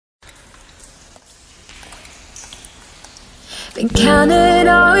Been counting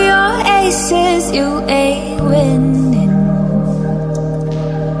all your aces, you ain't winning.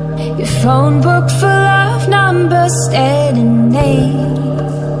 Your phone book full of numbers, staring names.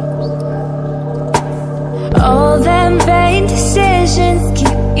 All them vain decisions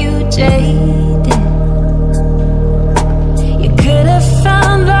keep you jaded. You could have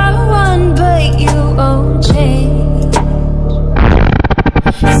found the one, but you won't change.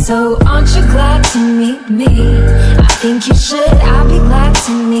 So aren't you glad to meet me? I think you should, I'll be glad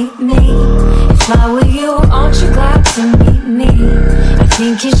to meet me. If I were you, aren't you glad to meet me? I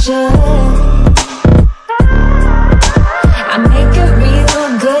think you should. I make a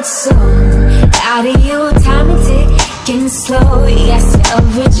real good song out of you, time and ticking slow. Yes, you're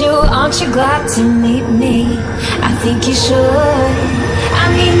overdue, aren't you glad to meet me? I think you should. I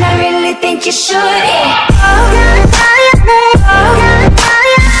mean, I really think you should, yeah.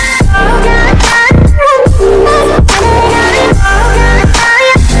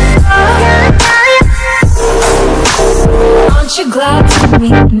 Aren't you glad to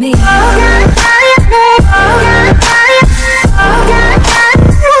meet me?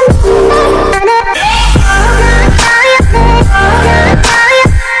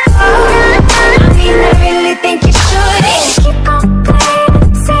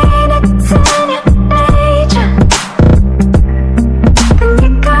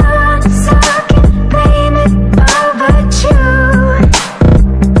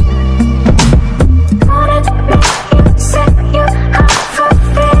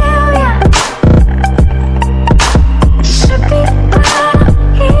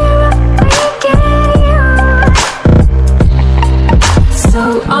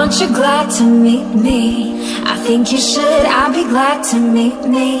 Aren't you glad to meet me? I think you should, I'll be glad to meet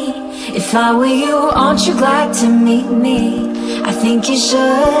me. If I were you, aren't you glad to meet me? I think you should.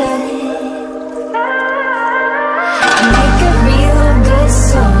 I make a real good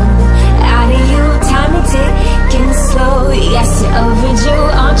song out of you, time and ticking slow. Yes, you're overdue,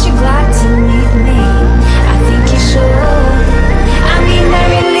 aren't you glad to meet me? I think you should. I mean, I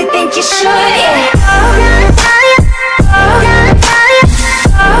really think you should, yeah.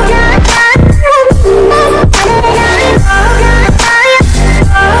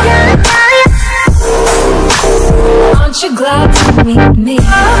 Aren't you glad to meet me?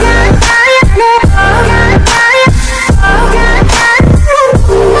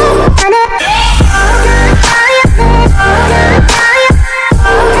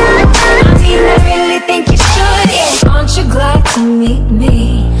 Aren't you glad to meet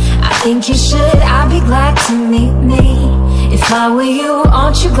me? I think you should, I'll be glad to meet me. If I were you,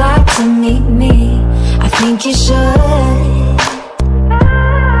 aren't you glad to meet me? I think you should.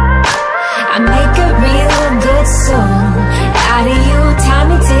 I make a real good song